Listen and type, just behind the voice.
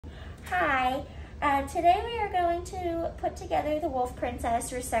Hi, today we are going to put together the Wolf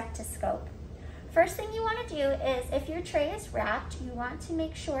Princess Resectoscope. First thing you want to do is, if your tray is wrapped, you want to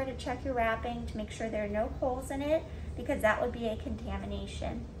make sure to check your wrapping to make sure there are no holes in it, because that would be a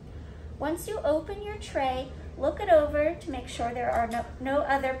contamination. Once you open your tray, look it over to make sure there are no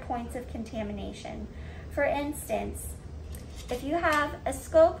other points of contamination. For instance, if you have a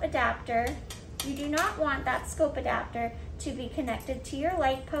scope adapter, you do not want that scope adapter to be connected to your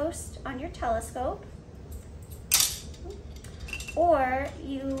light post on your telescope, or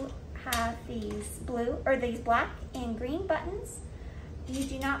you have these black and green buttons. You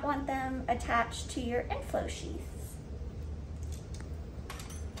do not want them attached to your inflow sheaths.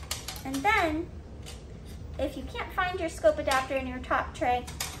 And then, if you can't find your scope adapter in your top tray,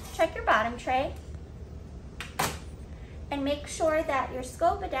 check your bottom tray and make sure that your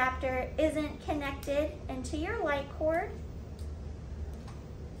scope adapter isn't connected into your light cord,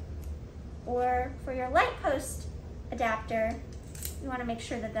 or for your light post adapter, you want to make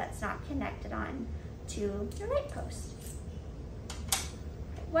sure that that's not connected on to your light post.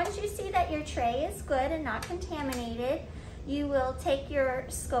 Once you see that your tray is good and not contaminated, you will take your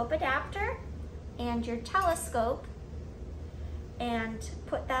scope adapter and your telescope and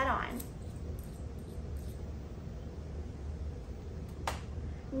put that on.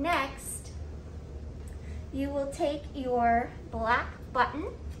 Next, you will take your black button.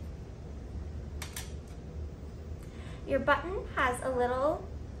 Your button has a little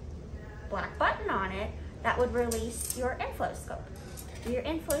black button on it that would release your inflow scope, your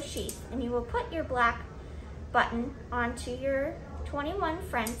inflow sheath, and you will put your black button onto your 21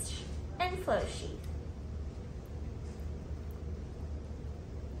 French inflow sheath.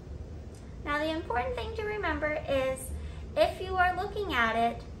 Now, the important thing to remember is, if you are looking at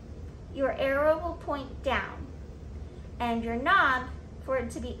it, your arrow will point down, and your knob, for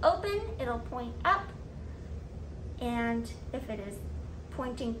it to be open, it'll point up, and if it is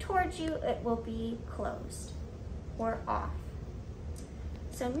pointing towards you, it will be closed or off.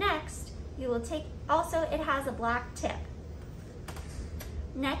 So next, you will take, also it has a black tip.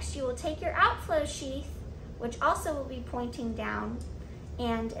 Next, you will take your outflow sheath, which also will be pointing down,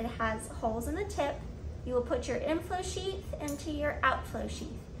 and it has holes in the tip. You will put your inflow sheath into your outflow sheath.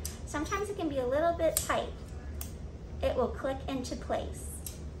 Sometimes it can be a little bit tight. It will click into place.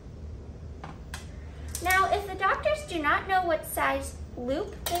 Now, if the doctors do not know what size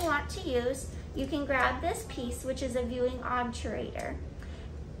loop they want to use, you can grab this piece, which is a viewing obturator.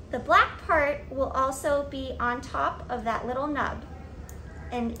 The black part will also be on top of that little nub,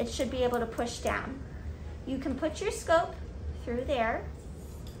 and it should be able to push down. You can put your scope through there,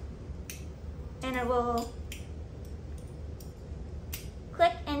 and it will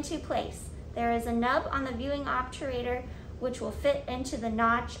click into place. There is a nub on the viewing obturator which will fit into the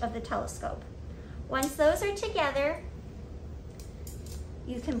notch of the telescope. Once those are together,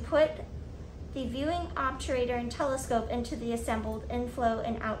 you can put the viewing obturator and telescope into the assembled inflow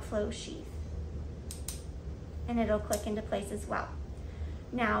and outflow sheath, and it'll click into place as well.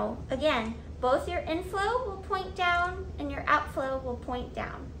 Now, again, both your inflow will point down and your outflow will point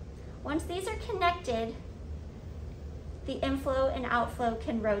down. Once these are connected, the inflow and outflow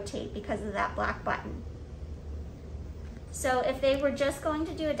can rotate because of that black button. So if they were just going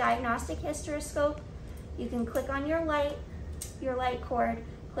to do a diagnostic hysteroscope, you can click on your light cord,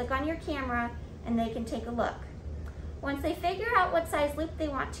 click on your camera, and they can take a look. Once they figure out what size loop they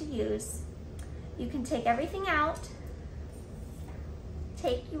want to use, you can take everything out,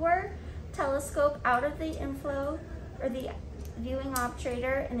 take your telescope out of the inflow or the viewing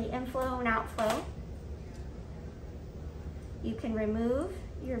obturator and the inflow and outflow. You can remove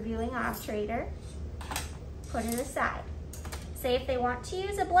your viewing obturator, put it aside. Say if they want to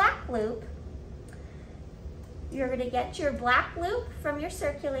use a black loop, you're going to get your black loop from your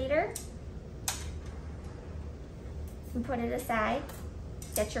circulator and put it aside.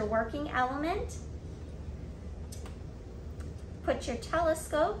 Get your working element, put your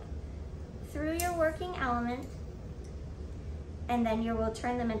telescope through your working element, and then you will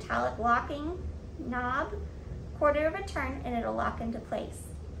turn the metallic locking knob quarter of a turn, and it'll lock into place.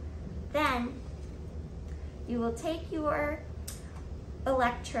 Then you will take your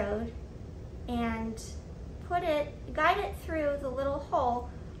electrode and guide it through the little hole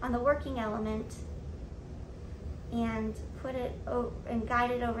on the working element, and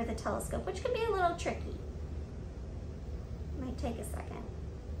guide it over the telescope, which can be a little tricky. It might take a second.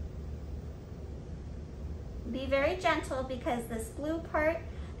 Be very gentle, because this blue part,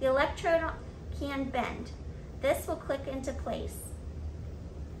 the electrode can bend. This will click into place.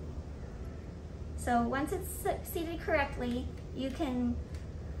 So once it's seated correctly, you can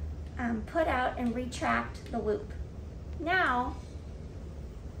put out and retract the loop. Now,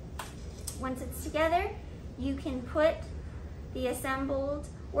 once it's together, you can put the assembled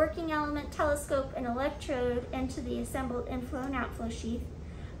working element, telescope, and electrode into the assembled inflow and outflow sheath.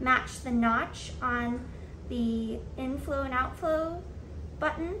 Match the notch on the inflow and outflow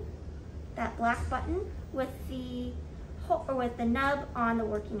button, that black button, with the nub on the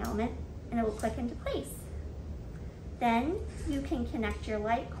working element, and it will click into place. Then you can connect your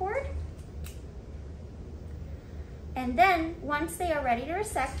light cord, and then once they are ready to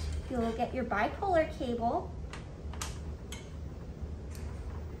resect, you will get your bipolar cable.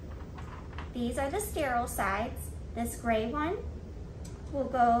 These are the sterile sides. This gray one will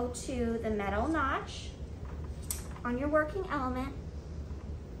go to the metal notch on your working element,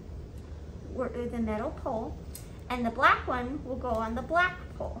 or the metal pole, and the black one will go on the black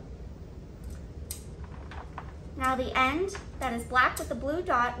pole. Now the end that is black with the blue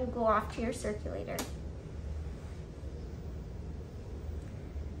dot will go off to your circulator.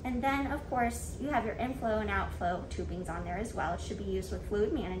 And then, of course, you have your inflow and outflow tubings on there as well. It should be used with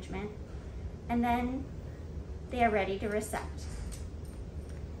fluid management. And then they are ready to resect.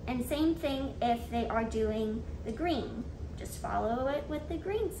 And same thing if they are doing the green. Just follow it with the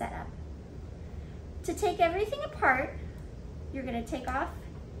green setup. To take everything apart, you're going to take off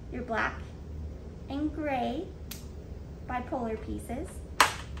your black and gray bipolar pieces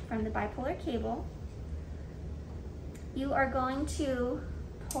from the bipolar cable. You are going to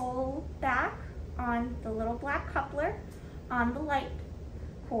pull back on the little black coupler on the light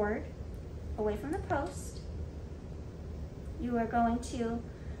cord away from the post. You are going to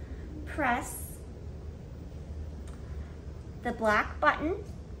press the black button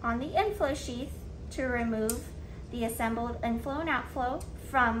on the inflow sheath to remove the assembled inflow and outflow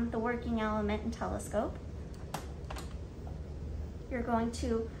from the working element and telescope. You're going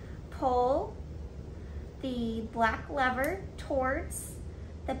to pull the black lever towards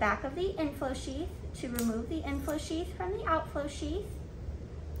the back of the inflow sheath to remove the inflow sheath from the outflow sheath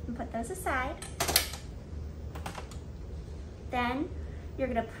and put those aside. Then you're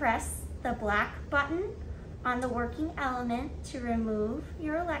going to press the black button on the working element to remove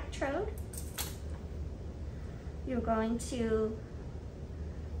your electrode. You're going to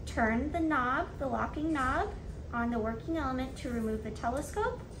turn the knob, the locking knob, on the working element to remove the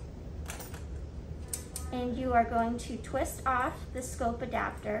telescope. And you are going to twist off the scope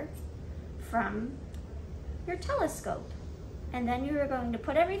adapter from your telescope. And then you are going to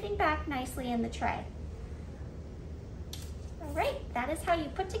put everything back nicely in the tray. All right, that is how you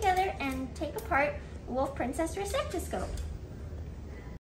put together and take apart a Wolf Princess Resectoscope.